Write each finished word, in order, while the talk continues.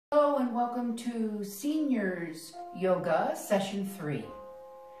and welcome to Seniors Yoga Session 3.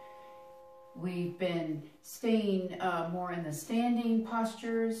 We've been staying more in the standing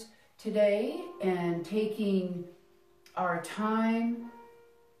postures today and taking our time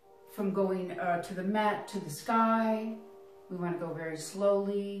from going to the mat to the sky. We want to go very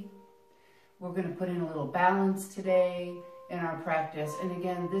slowly. We're going to put in a little balance today in our practice. And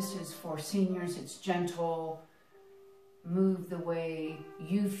again, this is for seniors. It's gentle. Move the way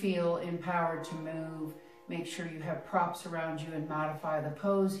you feel empowered to move. Make sure you have props around you and modify the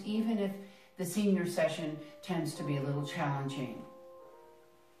pose, even if the senior session tends to be a little challenging.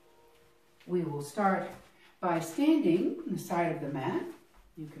 We will start by standing on the side of the mat.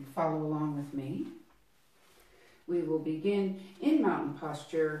 You can follow along with me. We will begin in mountain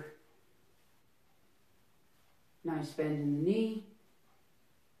posture. Nice bend in the knee.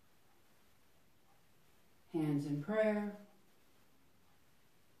 Hands in prayer.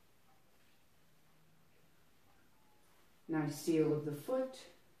 Nice seal of the foot.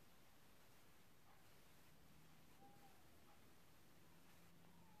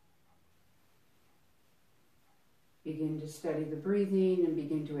 Begin to study the breathing and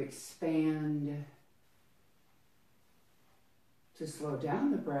begin to expand, to slow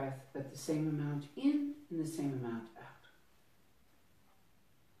down the breath, but the same amount in and the same amount out.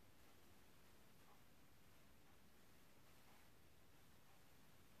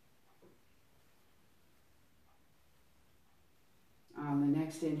 On the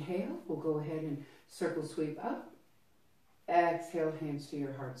next inhale, we'll go ahead and circle sweep up. Exhale, hands to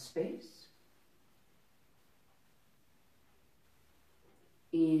your heart space.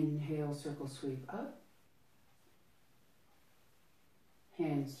 Inhale, circle sweep up.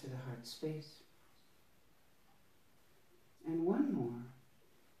 Hands to the heart space. And one more.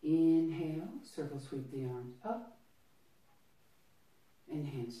 Inhale, circle sweep the arms up. And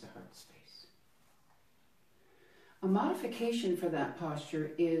hands to heart space. A modification for that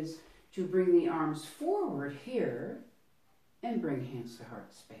posture is to bring the arms forward here and bring hands to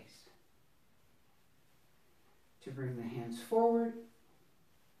heart space. To bring the hands forward.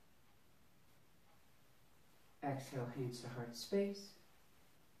 Exhale, hands to heart space.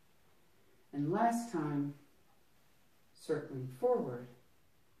 And last time, circling forward.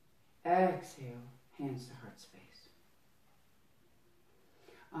 Exhale, hands to heart space.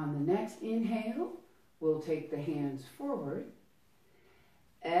 On the next inhale, we'll take the hands forward.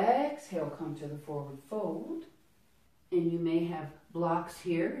 Exhale, come to the forward fold. And you may have blocks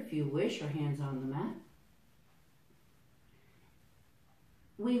here if you wish, or hands on the mat.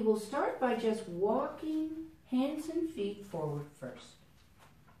 We will start by just walking hands and feet forward first.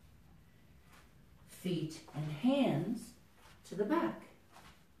 Feet and hands to the back.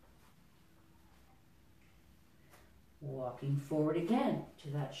 Walking forward again to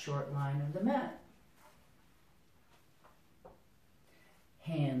that short line of the mat.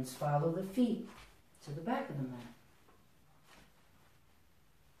 Hands follow the feet to the back of the mat.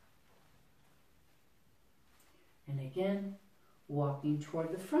 And again, walking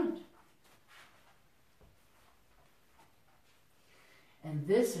toward the front. And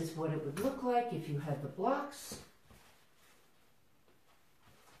this is what it would look like if you had the blocks.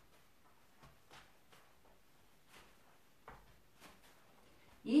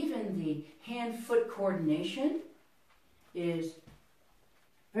 Even the hand-foot coordination is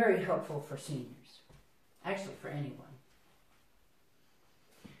very helpful for seniors, actually for anyone.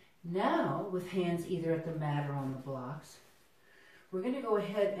 Now, with hands either at the mat or on the blocks, we're going to go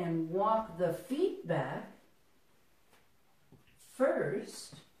ahead and walk the feet back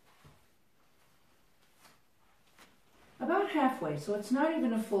first, about halfway, so it's not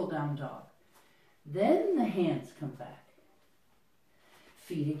even a full down dog. Then the hands come back.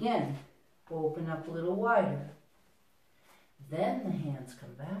 Feet again, open up a little wider. Then the hands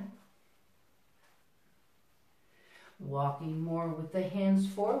come back. Walking more with the hands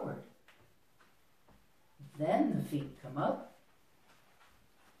forward. Then the feet come up.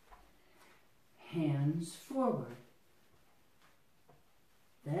 Hands forward.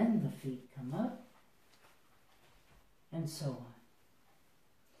 Then the feet come up. And so on.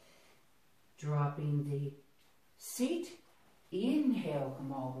 Dropping the seat. Inhale,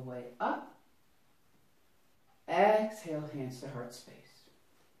 come all the way up. Exhale, hands to heart space.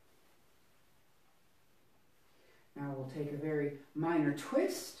 Now we'll take a very minor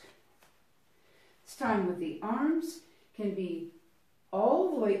twist. This time with the arms can be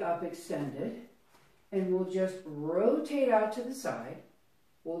all the way up extended, and we'll just rotate out to the side.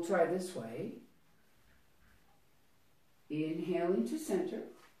 We'll try this way. Inhaling to center.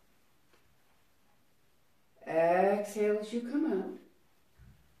 Exhale as you come out.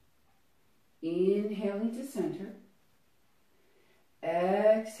 Inhaling to center.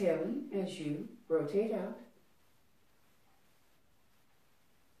 Exhaling as you rotate out.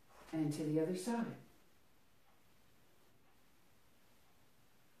 And to the other side.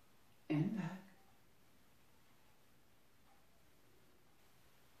 And back.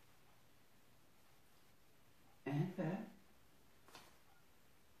 And back.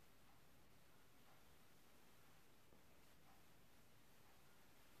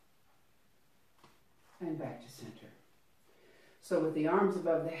 And back to center. So with the arms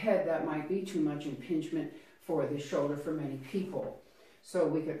above the head, that might be too much impingement for the shoulder for many people. So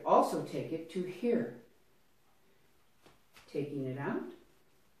we could also take it to here. Taking it out.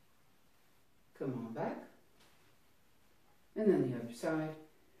 Come on back. And then the other side.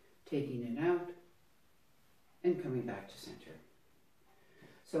 Taking it out. And coming back to center.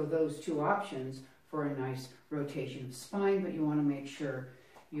 So those two options for a nice rotation of spine, but you want to make sure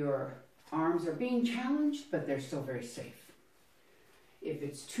your arms are being challenged, but they're still very safe. If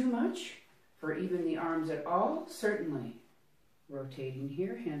it's too much for even the arms at all, certainly rotating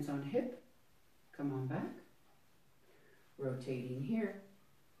here, hands on hip, come on back. Rotating here,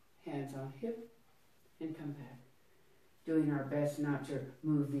 hands on hip, and come back. Doing our best not to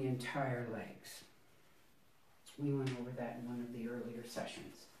move the entire legs. We went over that in one of the earlier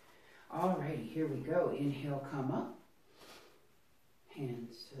sessions. Alrighty, here we go. Inhale, come up.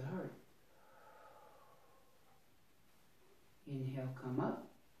 Hands to the heart. Inhale, come up.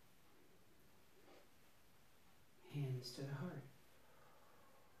 Hands to the heart.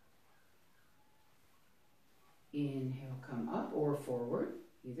 Inhale, come up or forward.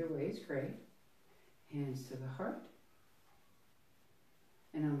 Either way is great. Hands to the heart.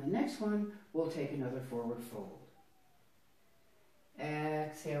 And on the next one, we'll take another forward fold.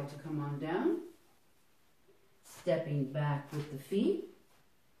 Exhale to come on down. Stepping back with the feet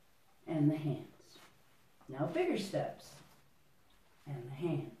and the hands. Now bigger steps. And the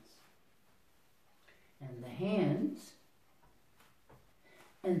hands. And the hands.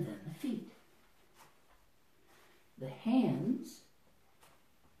 And then the feet. The hands.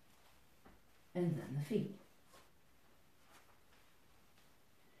 And then the feet.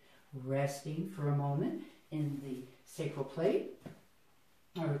 Resting for a moment in the sacral plate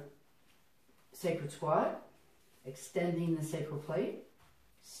or sacred squat, extending the sacral plate,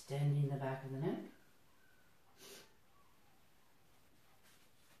 extending the back of the neck.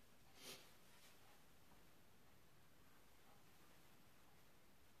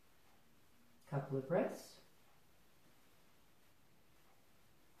 Couple of breaths.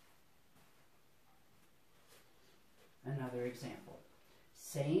 Another example.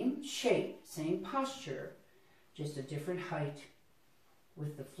 Same shape, same posture, just a different height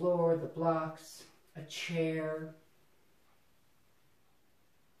with the floor, the blocks, a chair.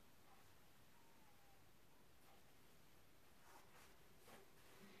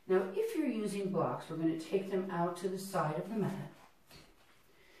 Now, if you're using blocks, we're going to take them out to the side of the mat.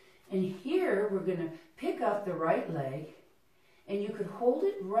 And here, we're going to pick up the right leg, and you could hold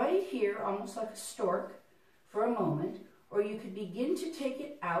it right here, almost like a stork, for a moment, or you could begin to take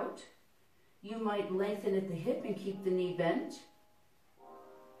it out. You might lengthen at the hip and keep the knee bent,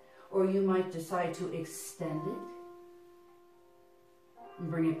 or you might decide to extend it and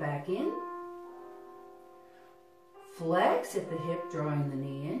bring it back in. Flex at the hip, drawing the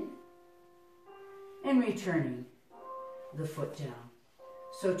knee in, and returning the foot down.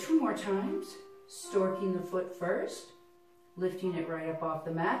 So 2 more times, storking the foot first, lifting it right up off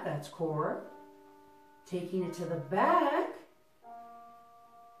the mat, that's core. Taking it to the back,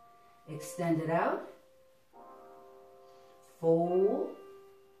 extend it out, fold,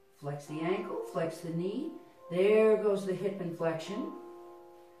 flex the ankle, flex the knee, there goes the hip inflection,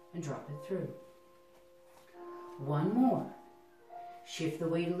 and drop it through. 1 more. Shift the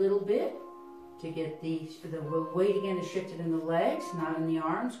weight a little bit to get the weight again is shifted in the legs, not in the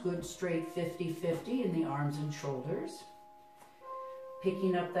arms. Good straight 50-50 in the arms and shoulders.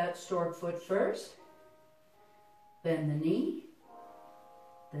 Picking up that stork foot first. Bend the knee,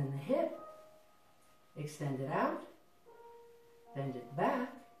 then the hip, extend it out, bend it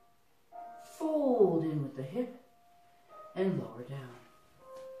back, fold in with the hip, and lower down.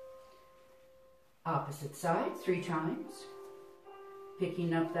 Opposite side 3 times,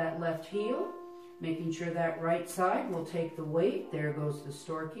 picking up that left heel, making sure that right side will take the weight, there goes the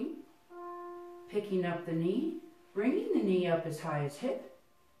storking, picking up the knee, bringing the knee up as high as hip,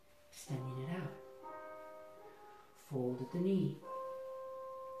 extending it out. Fold at the knee.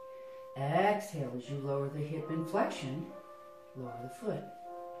 Exhale as you lower the hip inflection, lower the foot.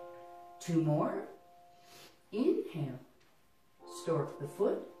 2 more. Inhale, stork the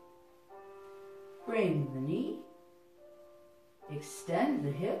foot, Bring the knee, extend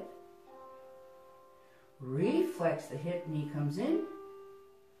the hip, reflex the hip, knee comes in,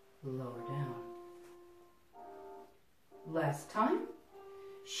 lower down. Last time,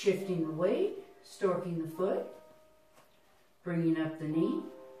 shifting the weight, storking the foot, bringing up the knee,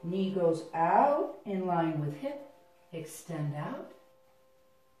 knee goes out in line with hip, extend out,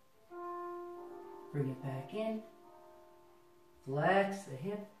 bring it back in, flex the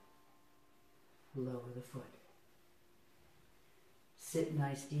hip, lower the foot. Sit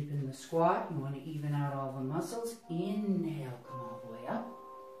nice deep in the squat. You want to even out all the muscles. Inhale, come all the way up.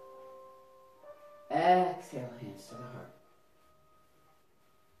 Exhale, hands to the heart.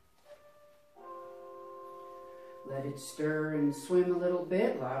 Let it stir and swim a little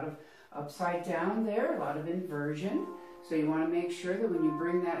bit. A lot of upside down there, a lot of inversion. So you want to make sure that when you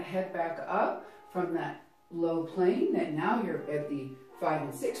bring that head back up from that low plane, that now you're at the 5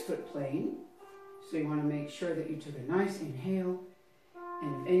 and 6 foot plane. So you want to make sure that you took a nice inhale.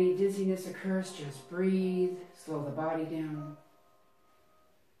 And if any dizziness occurs, just breathe, slow the body down.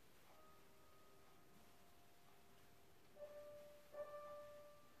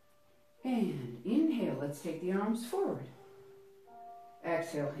 And inhale, let's take the arms forward.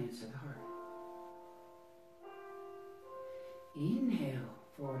 Exhale, hands to the heart. Inhale,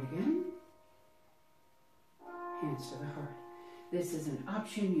 forward again. Hands to the heart. This is an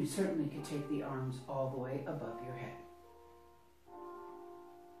option. You certainly could take the arms all the way above your head.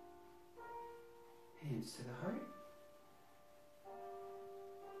 Hands to the heart.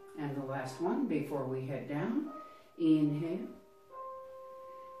 And the last one before we head down. Inhale.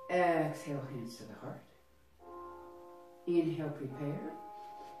 Exhale, hands to the heart. Inhale, prepare.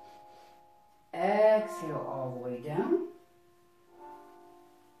 Exhale all the way down.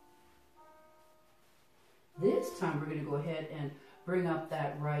 This time we're going to go ahead and bring up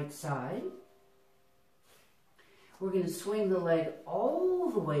that right side. We're going to swing the leg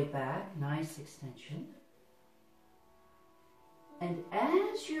all the way back, nice extension. And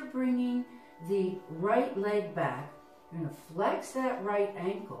as you're bringing the right leg back, you're going to flex that right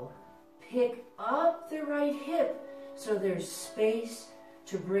ankle, pick up the right hip so there's space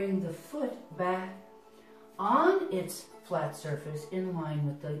to bring the foot back on its flat surface in line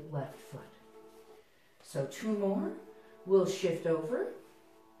with the left foot. So 2 more. We'll shift over,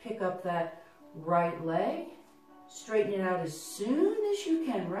 pick up that right leg, straighten it out as soon as you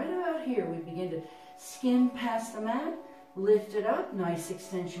can. Right about here, we begin to skim past the mat, lift it up, nice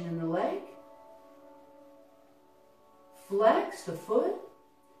extension in the leg. Flex the foot,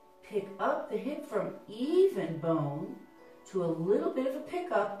 pick up the hip from even bone to a little bit of a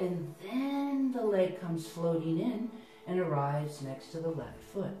pickup, and then the leg comes floating in and arrives next to the left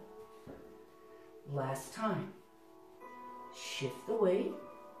foot. Last time. Shift the weight.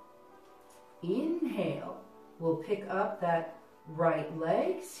 Inhale. We'll pick up that right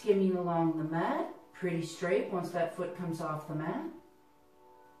leg, skimming along the mat, pretty straight once that foot comes off the mat.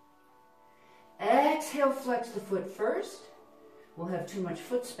 Exhale, flex the foot first. We'll have too much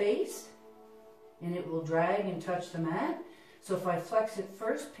foot space, and it will drag and touch the mat. So if I flex it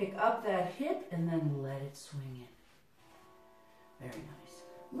first, pick up that hip, and then let it swing in. Very nice.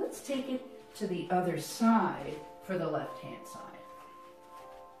 Let's take it to the other side for the left-hand side.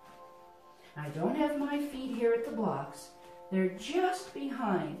 I don't have my feet here at the blocks. They're just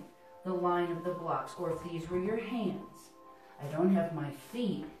behind the line of the blocks, or if these were your hands. I don't have my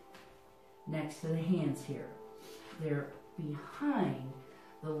feet next to the hands here. They're behind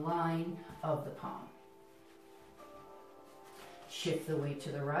the line of the palm. Shift the weight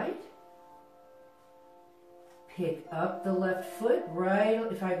to the right. Pick up the left foot right.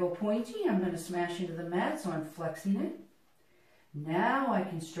 If I go pointy, I'm going to smash into the mat, so I'm flexing it. Now I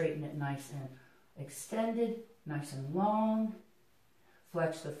can straighten it nice and extended, nice and long.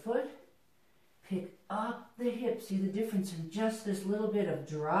 Flex the foot. Pick up the hip. See the difference in just this little bit of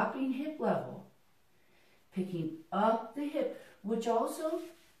dropping hip level. Picking up the hip, which also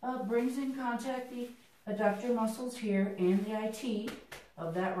brings in contact the adductor muscles here and the IT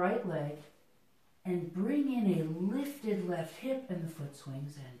of that right leg. And bring in a lifted left hip, and the foot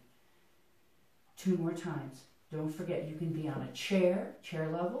swings in. 2 more times. Don't forget, you can be on a chair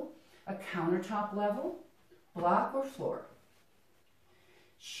level, a countertop level, block or floor.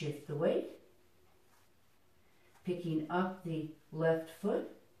 Shift the weight. Picking up the left foot.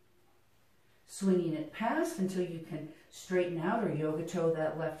 Swinging it past until you can straighten out or yoga toe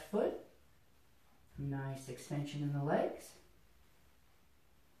that left foot. Nice extension in the legs.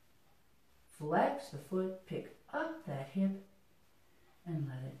 Flex the foot, pick up that hip, and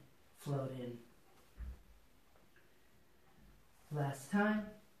let it float in. Last time,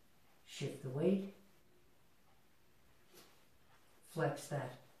 Shift the weight. Flex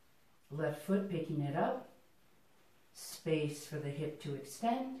that left foot, picking it up. Space for the hip to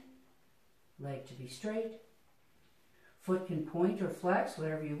extend. Leg to be straight. Foot can point or flex,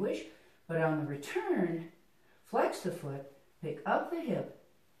 whatever you wish. But on the return, flex the foot, pick up the hip,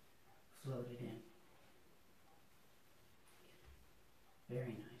 float it in.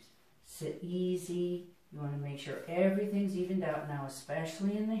 Very nice. Sit easy. You want to make sure everything's evened out now,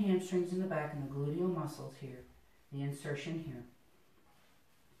 especially in the hamstrings in the back and the gluteal muscles here, the insertion here.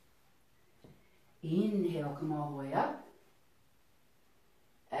 Inhale, come all the way up.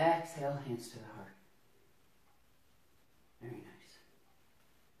 Exhale, hands to the heart. Very nice.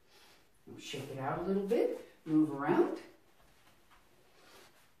 We'll shake it out a little bit, move around.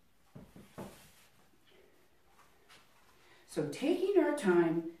 So taking our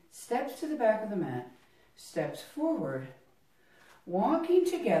time, steps to the back of the mat, steps forward, walking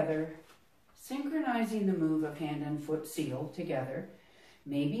together, synchronizing the move of hand and foot seal together,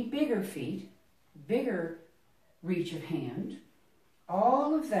 maybe bigger feet, bigger reach of hand.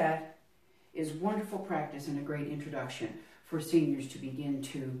 All of that is wonderful practice and a great introduction for seniors to begin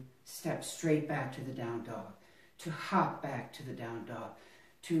to step straight back to the down dog, to hop back to the down dog,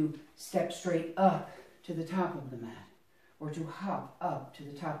 to step straight up to the top of the mat, or to hop up to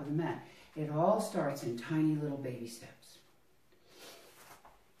the top of the mat. It all starts in tiny little baby steps.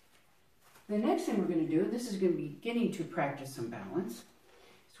 The next thing we're going to do, this is going to be beginning to practice some balance.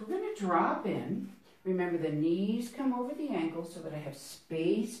 So we're going to drop in. Remember, the knees come over the ankles so that I have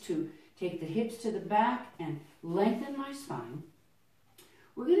space to take the hips to the back and lengthen my spine.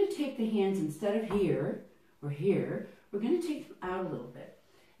 We're going to take the hands, instead of here or here, we're going to take them out a little bit.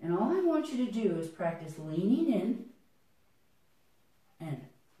 And all I want you to do is practice leaning in and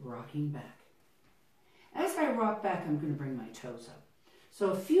rocking back. As I rock back, I'm going to bring my toes up.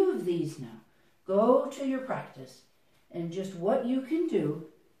 So a few of these now. Go to your practice and just what you can do.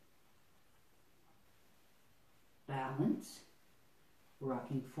 Balance,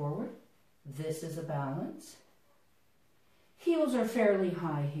 rocking forward. This is a balance. Heels are fairly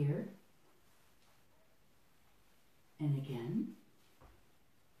high here. And again.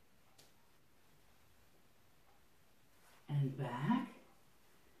 And back.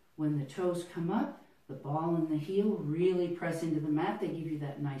 When the toes come up, the ball and the heel really press into the mat. They give you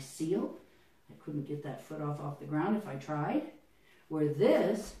that nice seal. I couldn't get that foot off the ground if I tried. Where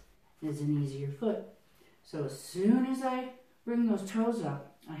this is an easier foot. So as soon as I bring those toes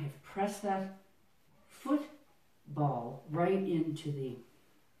up, I have pressed that foot ball right into the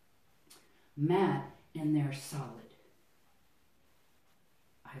mat and they're solid.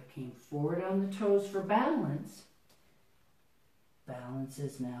 I came forward on the toes for balance. Balance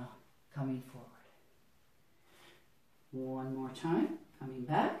is now coming forward. One more time, coming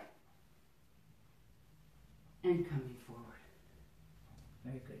back and coming forward.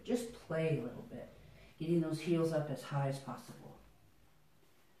 Very good. Just play a little bit. Getting those heels up as high as possible.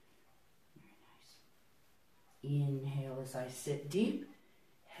 Very nice. Inhale as I sit deep.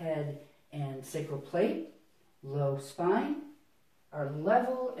 Head and sacral plate, low spine, are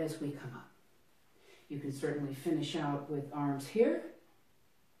level as we come up. You can certainly finish out with arms here,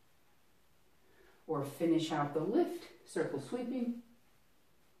 or finish out the lift, circle sweeping,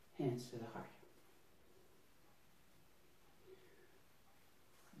 hands to the heart.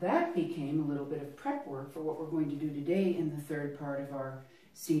 That became a little bit of prep work for what we're going to do today in the third part of our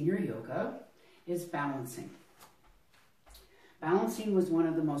senior yoga, is balancing. Balancing was one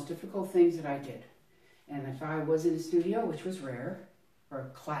of the most difficult things that I did. And if I was in a studio, which was rare, or a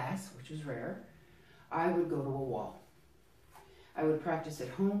class, which was rare, I would go to a wall. I would practice at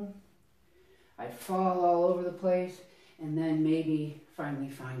home. I'd fall all over the place, and then maybe finally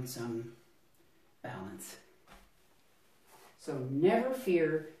find some balance. So never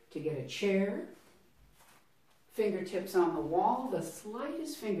fear to get a chair, fingertips on the wall, the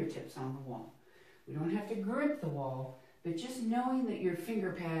slightest fingertips on the wall. We don't have to grip the wall, but just knowing that your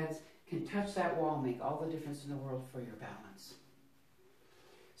finger pads can touch that wall make all the difference in the world for your balance.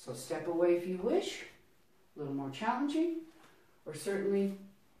 So step away if you wish, a little more challenging, or certainly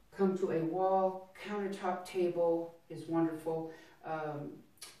come to a wall. Countertop table is wonderful.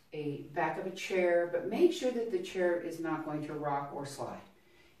 A back of a chair, but make sure that the chair is not going to rock or slide.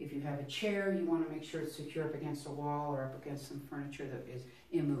 If you have a chair, you want to make sure it's secure up against a wall or up against some furniture that is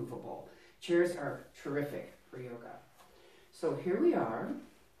immovable. Chairs are terrific for yoga. So here we are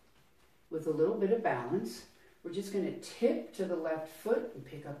with a little bit of balance. We're just going to tip to the left foot and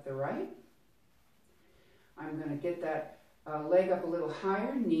pick up the right. I'm going to get that leg up a little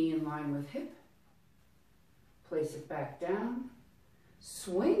higher, knee in line with hip. Place it back down.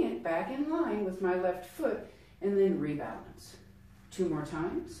 swing it back in line with my left foot, and then rebalance. 2 more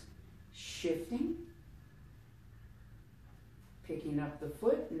times, shifting, picking up the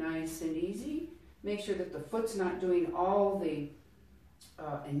foot, nice and easy. Make sure that the foot's not doing all the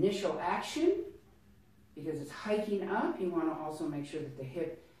initial action, because it's hiking up. You want to also make sure that the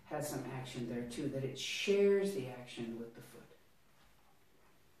hip has some action there too, that it shares the action with the foot.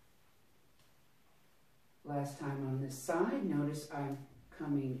 Last time on this side, notice I'm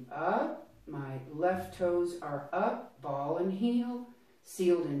coming up, my left toes are up, ball and heel,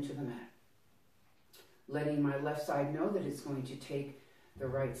 sealed into the mat. Letting my left side know that it's going to take the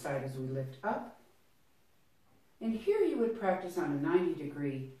right side as we lift up. And here you would practice on a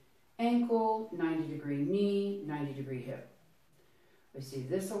 90-degree ankle, 90-degree knee, 90-degree hip. We see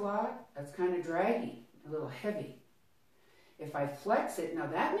this a lot. That's kind of draggy, a little heavy. If I flex it, now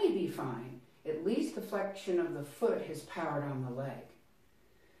that may be fine. At least the flexion of the foot has powered on the leg.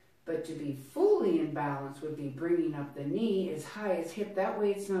 But to be fully in balance would be bringing up the knee as high as hip. That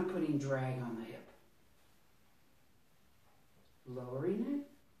way it's not putting drag on the hip. Lowering it,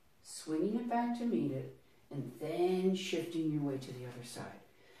 swinging it back to meet it, and then shifting your way to the other side.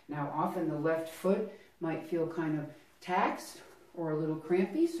 Now often the left foot might feel kind of taxed or a little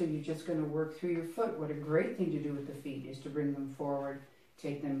crampy, so you're just going to work through your foot. What a great thing to do with the feet is to bring them forward,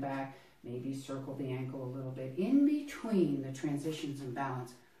 take them back, maybe circle the ankle a little bit. In between the transitions and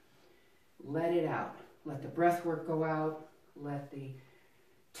balance, let it out. Let the breath work go out. Let the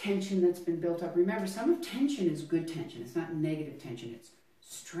tension that's been built up. Remember, some of tension is good tension. It's not negative tension. It's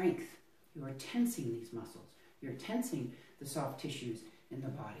strength. You are tensing these muscles. You're tensing the soft tissues in the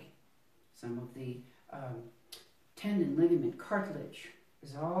body. Some of the tendon, ligament, cartilage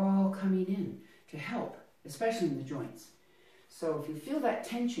is all coming in to help, especially in the joints. So if you feel that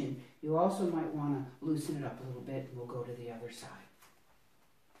tension, you also might want to loosen it up a little bit, and we'll go to the other side.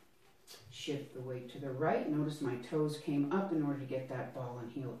 Shift the weight to the right. Notice my toes came up in order to get that ball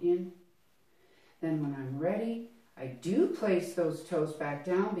and heel in. Then when I'm ready, I do place those toes back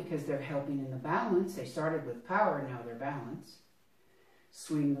down because they're helping in the balance. They started with power, now they're balanced.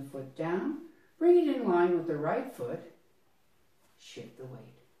 Swing the foot down, bring it in line with the right foot, shift the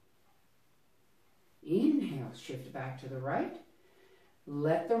weight. Inhale, shift back to the right.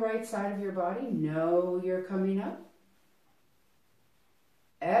 Let the right side of your body know you're coming up.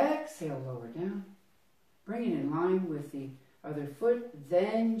 Exhale, lower down. Bring it in line with the other foot,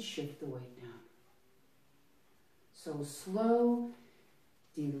 then shift the weight down. So slow,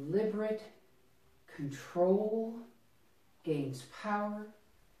 deliberate control gains power,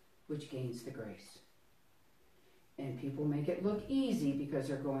 which gains the grace. And people make it look easy because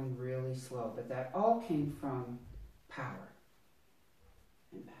they're going really slow, but that all came from power.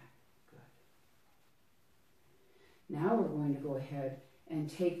 And back, good. Now we're going to go ahead and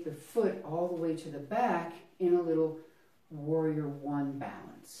take the foot all the way to the back in a little warrior one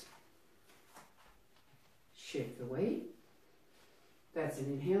balance. Shift the weight. That's an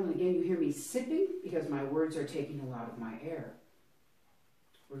inhale. And again, you hear me sipping because my words are taking a lot of my air.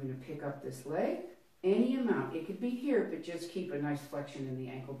 We're going to pick up this leg, any amount. It could be here, but just keep a nice flexion in the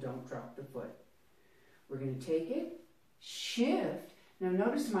ankle. Don't drop the foot. We're going to take it, shift. Now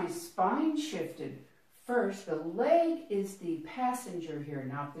notice my spine shifted first. The leg is the passenger here,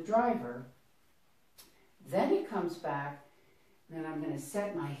 not the driver. Then it comes back. Then I'm going to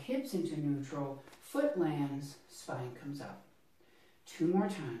set my hips into neutral. Foot lands, spine comes up. 2 more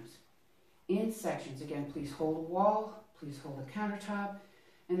times. In sections. Again, please hold a wall. Please hold a countertop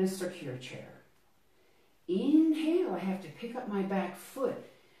and a secure chair. Inhale. I have to pick up my back foot.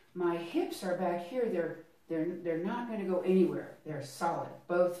 My hips are back here. They're not going to go anywhere. They're solid.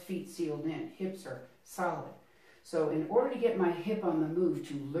 Both feet sealed in. Hips are solid. So in order to get my hip on the move,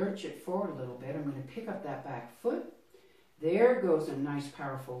 to lurch it forward a little bit, I'm going to pick up that back foot. There goes a nice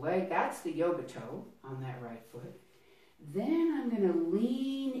powerful leg. That's the yoga toe on that right foot. Then I'm going to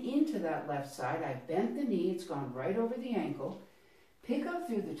lean into that left side. I bent the knee. It's gone right over the ankle. Pick up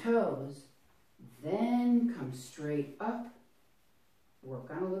through the toes. Then come straight up.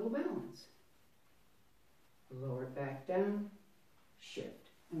 Work on a little balance. Lower it back down. Shift.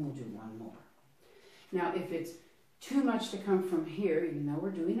 And we'll do one more. Now, if it's too much to come from here, even though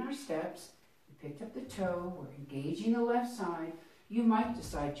we're doing our steps, we picked up the toe, we're engaging the left side, you might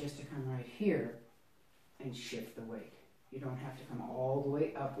decide just to come right here and shift the weight. You don't have to come all the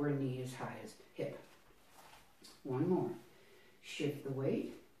way up where knee is high as hip. One more. Shift the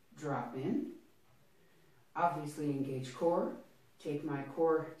weight, drop in. Obviously engage core. Take my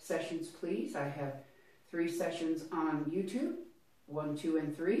core sessions, please. I have 3 sessions on YouTube, 1, 2,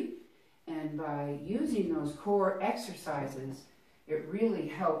 and 3. And by using those core exercises, it really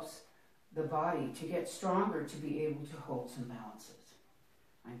helps the body to get stronger to be able to hold some balances.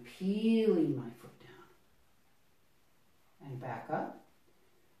 I'm peeling my foot down and back up.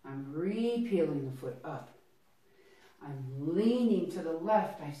 I'm re-peeling the foot up. I'm leaning to the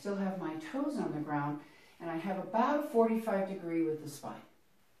left. I still have my toes on the ground, and I have about a 45-degree with the spine.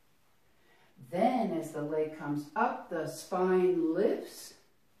 Then as the leg comes up, the spine lifts.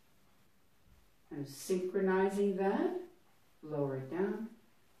 I'm synchronizing that. Lower it down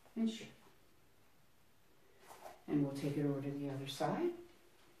and shift. And we'll take it over to the other side.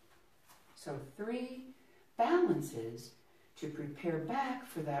 So 3 balances to prepare back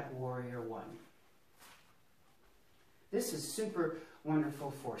for that warrior 1. This is super wonderful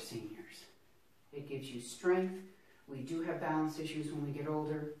for seniors. It gives you strength. We do have balance issues when we get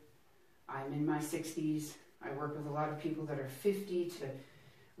older. I'm in my 60s. I work with a lot of people that are 50 to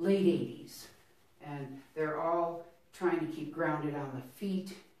late 80s. And they're all trying to keep grounded on the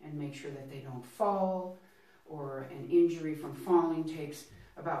feet and make sure that they don't fall, or an injury from falling takes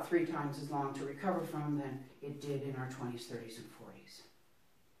about 3 times as long to recover from than it did in our 20s, 30s, and 40s.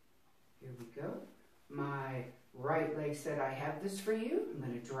 Here we go. My right leg said, I have this for you. I'm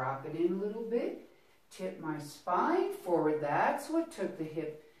going to drop it in a little bit. Tip my spine forward. That's what took the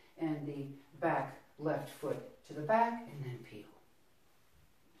hip and the back left foot to the back, and then peel.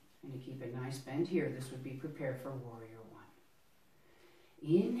 And to keep a nice bend here, this would be prepared for warrior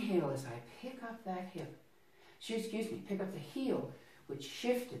 1. Inhale as I pick up that hip. Pick up the heel, which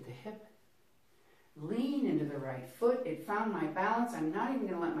shifted the hip. Lean into the right foot. It found my balance. I'm not even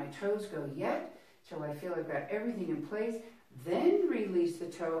going to let my toes go yet till I feel I've got everything in place. Then release the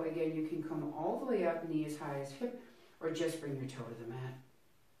toe. Again, you can come all the way up, knee as high as hip, or just bring your toe to the mat.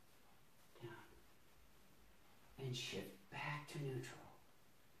 Down. And shift back to neutral.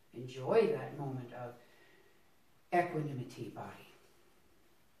 Enjoy that moment of equanimity, body.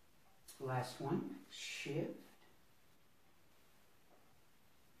 Last one. Shift.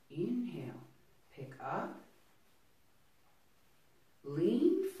 Inhale. Pick up.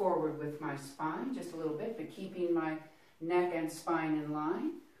 Lean forward with my spine just a little bit, but keeping my neck and spine in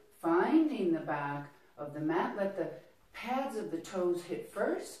line. Finding the back of the mat. Let the pads of the toes hit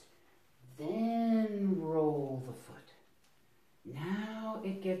first. Then roll the foot. Now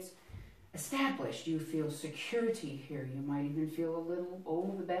it gets established. You feel security here. You might even feel a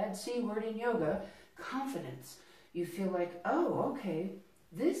little, the bad C word in yoga, confidence. You feel like, oh, okay,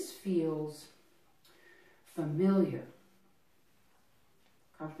 this feels familiar.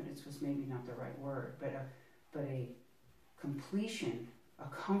 Confidence was maybe not the right word, but a completion, a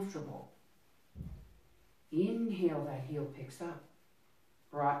comfortable. Inhale, that heel picks up.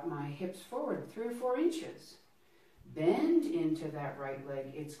 Brought my hips forward 3 or 4 inches. Bend into that right leg.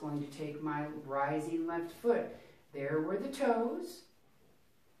 It's going to take my rising left foot. There were the toes.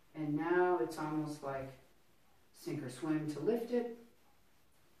 And now it's almost like sink or swim to lift it.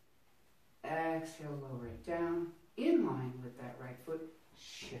 Exhale, lower it down. In line with that right foot.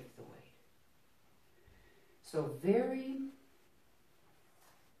 Shift the weight. So very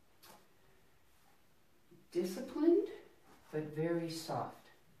disciplined, but very soft.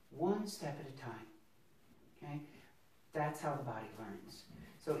 One step at a time. Okay? That's how the body learns.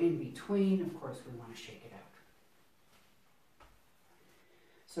 So in between, of course, we want to shake it out.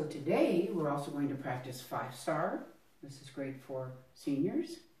 So today, we're also going to practice 5-star. This is great for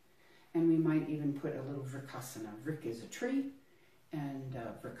seniors. And we might even put a little Vrikasana. Vrik is a tree, and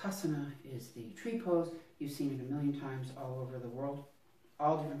Vrikasana is the tree pose. You've seen it a million times all over the world.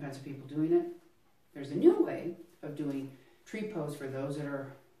 All different kinds of people doing it. There's a new way of doing tree pose for those that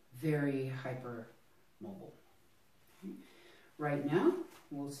are very hyper mobile. Okay. Right now,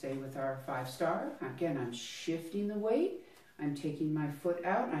 we'll stay with our 5-star. Again, I'm shifting the weight. I'm taking my foot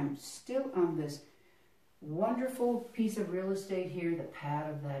out. I'm still on this wonderful piece of real estate here, the pad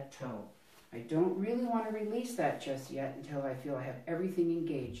of that toe. I don't really want to release that just yet until I feel I have everything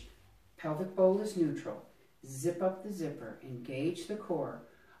engaged. Pelvic bowl is neutral. Zip up the zipper. Engage the core.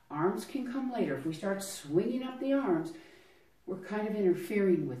 Arms can come later. If we start swinging up the arms, we're kind of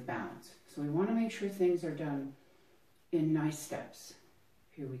interfering with balance. So we want to make sure things are done in nice steps.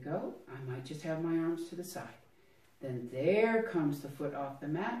 Here we go. I might just have my arms to the side. Then there comes the foot off the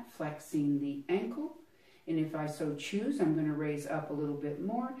mat, flexing the ankle. And if I so choose, I'm going to raise up a little bit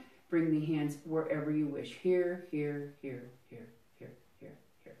more. Bring the hands wherever you wish. Here, here, here, here, here, here,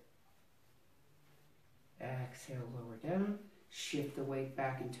 here. Exhale, lower down. Shift the weight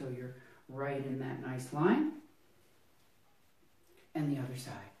back until you're right in that nice line. And the other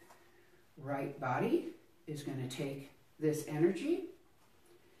side. Right body is going to take this energy.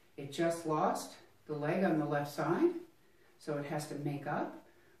 It just lost the leg on the left side. So it has to make up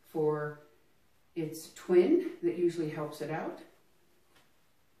for its twin that usually helps it out.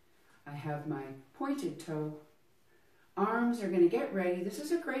 I have my pointed toe. Arms are going to get ready. This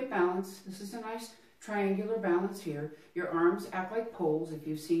is a great balance. This is a nice triangular balance here. Your arms act like poles. If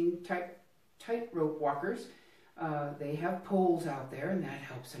you've seen tightrope walkers, they have poles out there, and that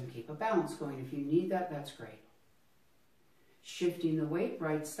helps them keep a balance going. If you need that, that's great. Shifting the weight,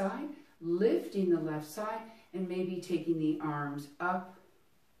 right side, lifting the left side, and maybe taking the arms up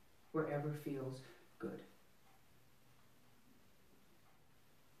wherever feels good.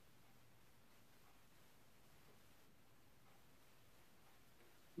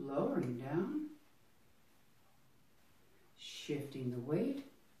 Lowering down, shifting the weight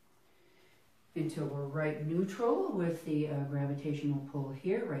until we're right neutral with the gravitational pull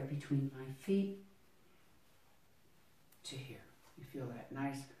here, right between my feet to here. You feel that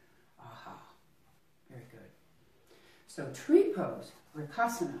nice aha. Very good. So tree pose,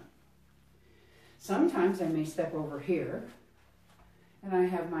 Vrikasana. Sometimes I may step over here and I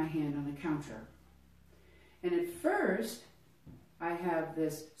have my hand on the counter. And at first, I have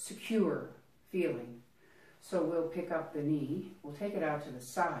this secure feeling. So we'll pick up the knee, we'll take it out to the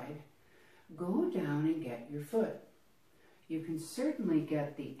side, go down and get your foot. You can certainly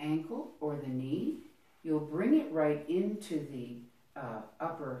get the ankle or the knee. You'll bring it right into the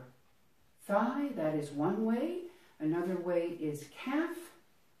upper thigh. That is one way. Another way is calf.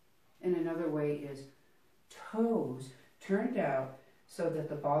 And another way is toes turned out so that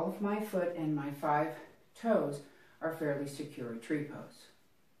the ball of my foot and my 5 toes are fairly secure. Tree pose.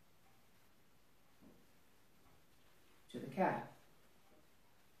 To the calf.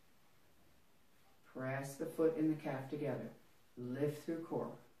 Press the foot and the calf together. Lift through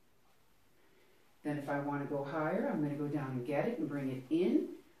core. Then if I want to go higher, I'm going to go down and get it and bring it in.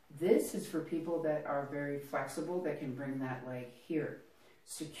 This is for people that are very flexible, that can bring that leg here.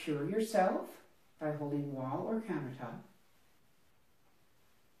 Secure yourself by holding wall or countertop.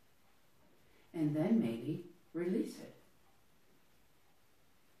 And then maybe release it.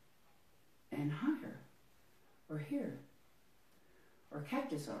 And higher. Or here. Or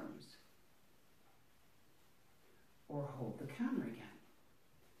cactus arms. Or hold the counter again.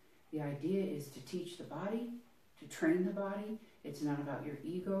 The idea is to teach the body, to train the body. It's not about your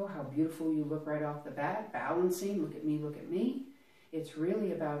ego, how beautiful you look right off the bat, balancing, look at me, look at me. It's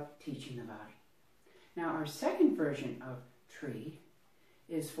really about teaching the body. Now, our second version of tree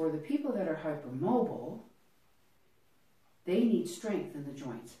is for the people that are hypermobile. They need strength in the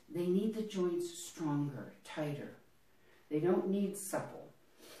joints. They need the joints stronger, tighter. They don't need supple,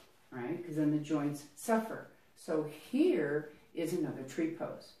 right? Because then the joints suffer. So here is another tree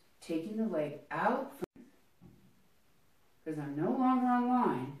pose. Taking the leg out, because I'm no longer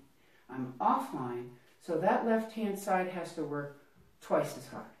online, I'm offline, so that left-hand side has to work twice as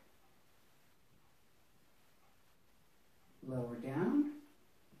hard. Lower down,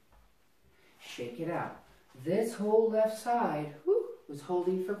 shake it out. This whole left side was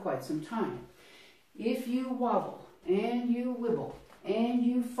holding for quite some time. If you wobble, and you wibble, and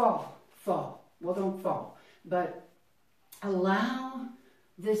you fall, well, don't fall, but allow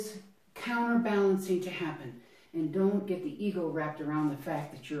this counterbalancing to happen, and don't get the ego wrapped around the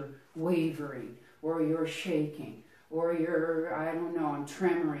fact that you're wavering, or you're shaking, or you're, I don't know, I'm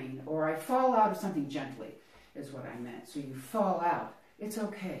tremoring, or I fall out of something gently, is what I meant. So you fall out. It's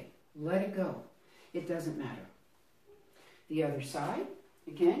okay. Let it go. It doesn't matter. The other side,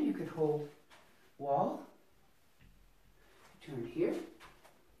 again, you could hold wall, turn here,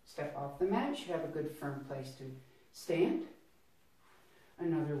 step off the mat. You should have a good firm place to stand.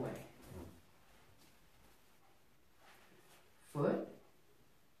 Another way. Foot,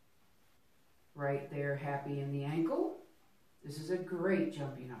 right there, happy in the ankle. This is a great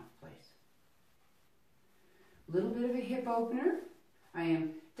jumping off place. Little bit of a hip opener. I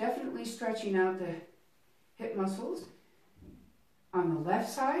am definitely stretching out the hip muscles on the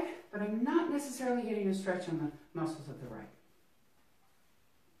left side, but I'm not necessarily getting a stretch on the muscles of the right.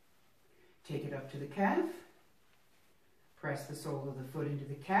 Take it up to the calf. Press the sole of the foot into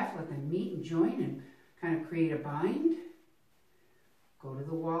the calf. Let them meet and join and kind of create a bind. Go to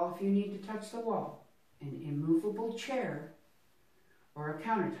the wall if you need to touch the wall. An immovable chair or a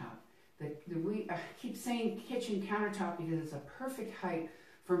countertop. I keep saying kitchen countertop because it's a perfect height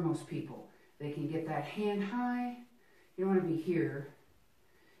for most people. They can get that hand high. You don't want to be here.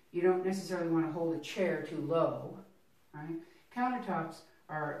 You don't necessarily want to hold a chair too low. Right? Countertops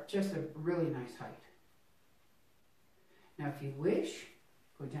are just a really nice height. Now if you wish,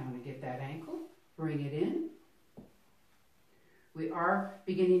 go down and get that ankle, bring it in, We are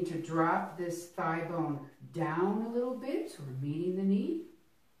beginning to drop this thigh bone down a little bit, so we're meeting the knee.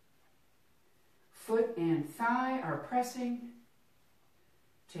 Foot and thigh are pressing.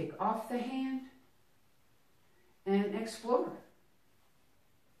 Take off the hand and explore.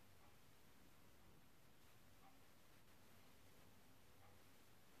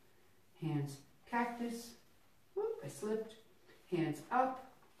 Hands cactus. Whoop, I slipped. Hands up.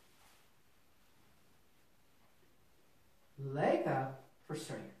 Leg up for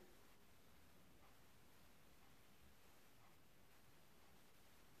straight.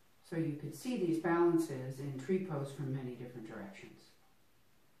 So you could see these balances in tree pose from many different directions.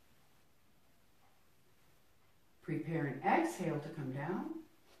 Prepare and exhale to come down.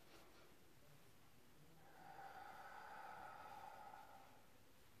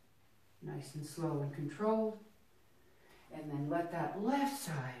 Nice and slow and controlled. And then let that left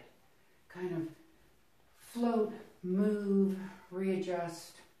side kind of float, move,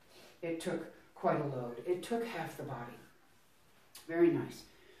 readjust. It took quite a load. It took half the body. Very nice.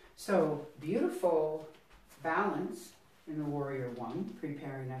 So beautiful balance in the Warrior One,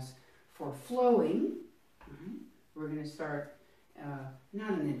 preparing us for flowing. We're going to start,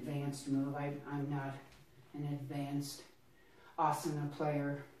 not an advanced move. I'm not an advanced asana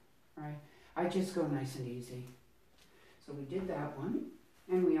player, right? I just go nice and easy. So we did that one.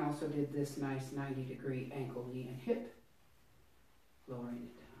 And we also did this nice 90-degree ankle, knee, and hip. Lowering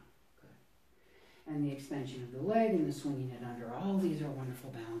it down. Good. And the extension of the leg and the swinging it under. All these are wonderful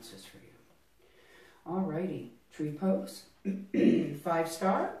balances for you. Alrighty. Tree pose.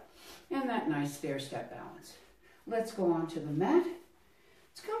 5-star. And that nice stair-step balance. Let's go on to the mat.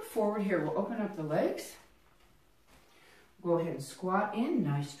 Let's come forward here. We'll open up the legs. Go ahead and squat in.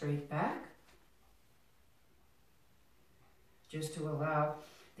 Nice straight back. Just to allow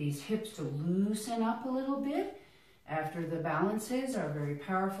these hips to loosen up a little bit after the balances are very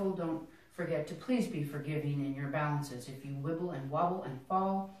powerful. Don't forget to please be forgiving in your balances. If you wibble and wobble and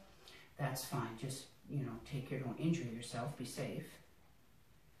fall, that's fine. Just, take care, don't injure yourself, be safe.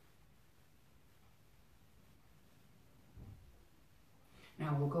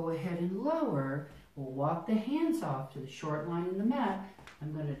 Now we'll go ahead and lower. We'll walk the hands off to the short line in the mat.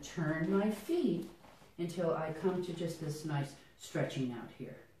 I'm going to turn my feet until I come to just this nice stretching out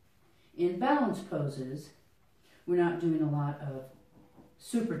here. In balance poses, we're not doing a lot of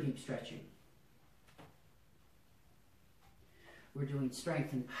super deep stretching. We're doing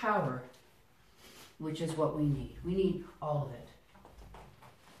strength and power, which is what we need. We need all of it.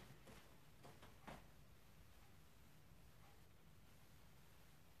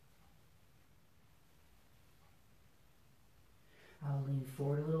 I'll lean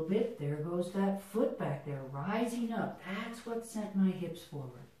forward a little bit. There goes that foot back there, rising up. That's what sent my hips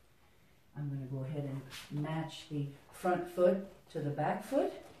forward. I'm going to go ahead and match the front foot to the back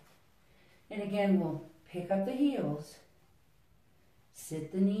foot. And again, we'll pick up the heels.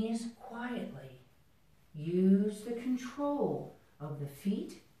 Sit the knees quietly. Use the control of the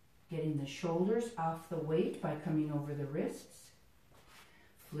feet, getting the shoulders off the weight by coming over the wrists.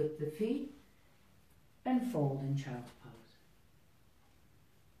 Flip the feet and fold in child's pose.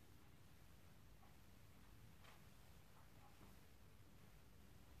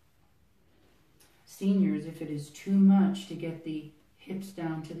 Seniors, if it is too much to get the hips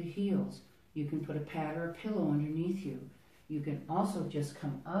down to the heels, you can put a pad or a pillow underneath you. You can also just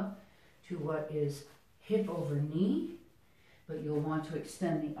come up to what is hip over knee, but you'll want to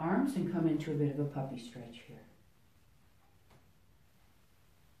extend the arms and come into a bit of a puppy stretch here.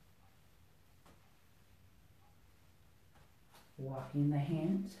 Walking the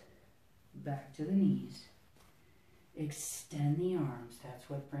hands back to the knees. Extend the arms. That's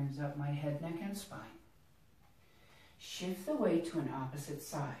what brings up my head, neck, and spine. Shift the weight to an opposite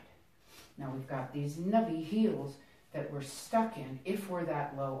side. Now we've got these nubby heels that we're stuck in if we're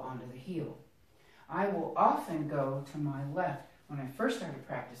that low onto the heel. I will often go to my left. When I first started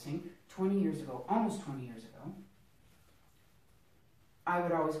practicing 20 years ago, almost 20 years ago, I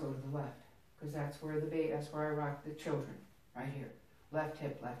would always go to the left because that's where I rock the children, right here. Left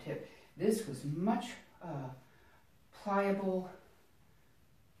hip, left hip. This was much pliable,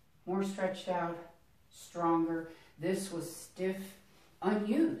 more stretched out, stronger. This was stiff,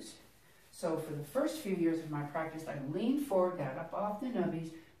 unused. So for the first few years of my practice, I leaned forward, got up off the nubbies,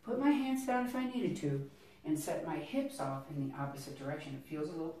 put my hands down if I needed to, and set my hips off in the opposite direction. It feels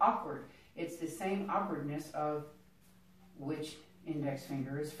a little awkward. It's the same awkwardness of which index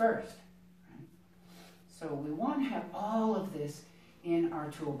finger is first. Right? So we want to have all of this in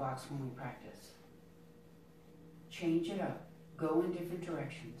our toolbox when we practice. Change it up. Go in different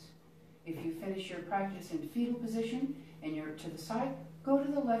directions. if you finish your practice in fetal position and you're to the side, go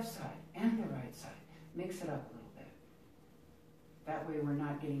to the left side and the right side. Mix it up a little bit. That way we're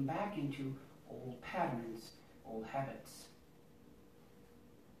not getting back into old patterns, old habits.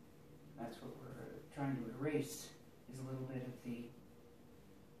 That's what we're trying to erase, is a little bit of the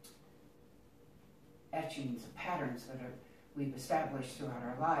etchings of patterns that we've established throughout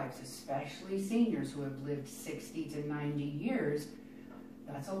our lives, especially seniors who have lived 60 to 90 years.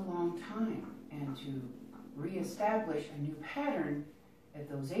 That's a long time. And to reestablish a new pattern at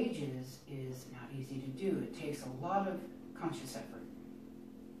those ages is not easy to do. It takes a lot of conscious effort.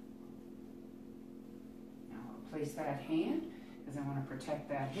 Now I'll place that hand because I want to protect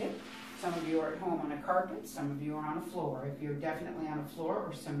that hip. Some of you are at home on a carpet, some of you are on a floor. If you're definitely on a floor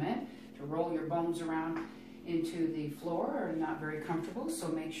or cement, to roll your bones around into the floor are not very comfortable, so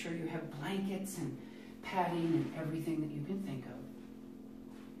make sure you have blankets and padding and everything that you can think of.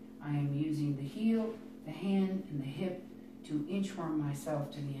 I am using the heel, the hand, and the hip to inchworm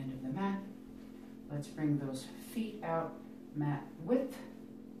myself to the end of the mat. Let's bring those feet out, mat width.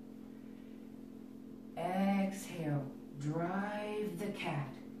 Exhale, drive the cat,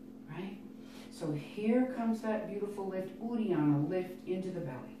 right? So here comes that beautiful lift, Uddiyana, lift into the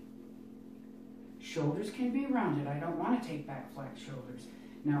belly. Shoulders can be rounded. I don't want to take back flat shoulders.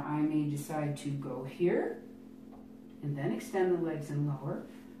 Now I may decide to go here and then extend the legs and lower,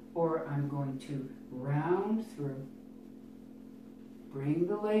 or I'm going to round through. Bring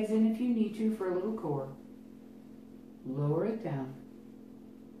the legs in if you need to for a little core. Lower it down.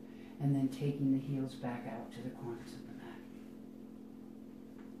 And then taking the heels back out to the corners of the mat.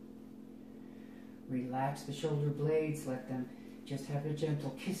 Relax the shoulder blades. Let them just have a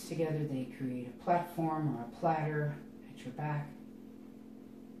gentle kiss together. They create a platform or a platter at your back.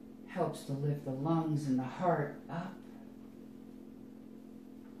 Helps to lift the lungs and the heart up.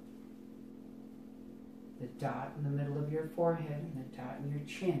 The dot in the middle of your forehead and the dot in your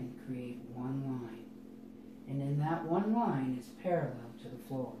chin create one line. And in that one line is parallel to the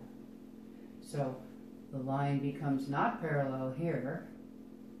floor. So the line becomes not parallel here,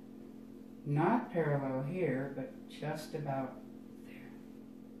 not parallel here, but just about there.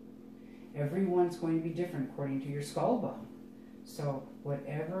 Everyone's going to be different according to your skull bone. So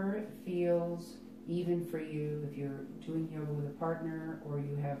whatever feels even for you, if you're doing yoga with a partner or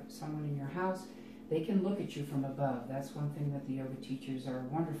you have someone in your house, they can look at you from above. That's one thing that the yoga teachers are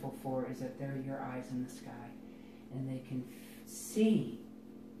wonderful for, is that they're your eyes in the sky. And they can see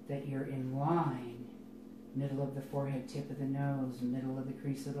that you're in line, middle of the forehead, tip of the nose, middle of the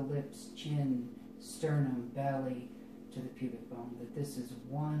crease of the lips, chin, sternum, belly, to the pubic bone, that this is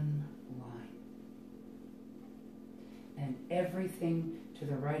one line. And everything to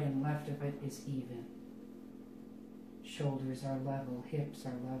the right and left of it is even. Shoulders are level, hips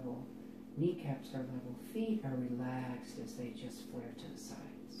are level, kneecaps are level, feet are relaxed as they just flare to the sides.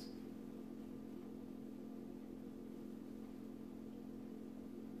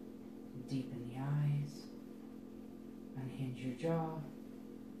 Deepen the eyes, unhinge your jaw.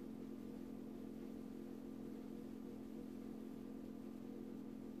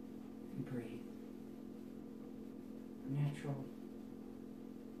 And breathe. Natural.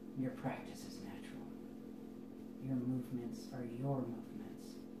 Your practice is natural. Your movements are your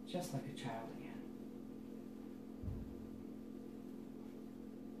movements, just like a child again.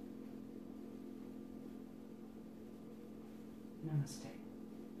 Namaste.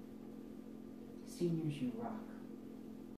 Seniors, you rock.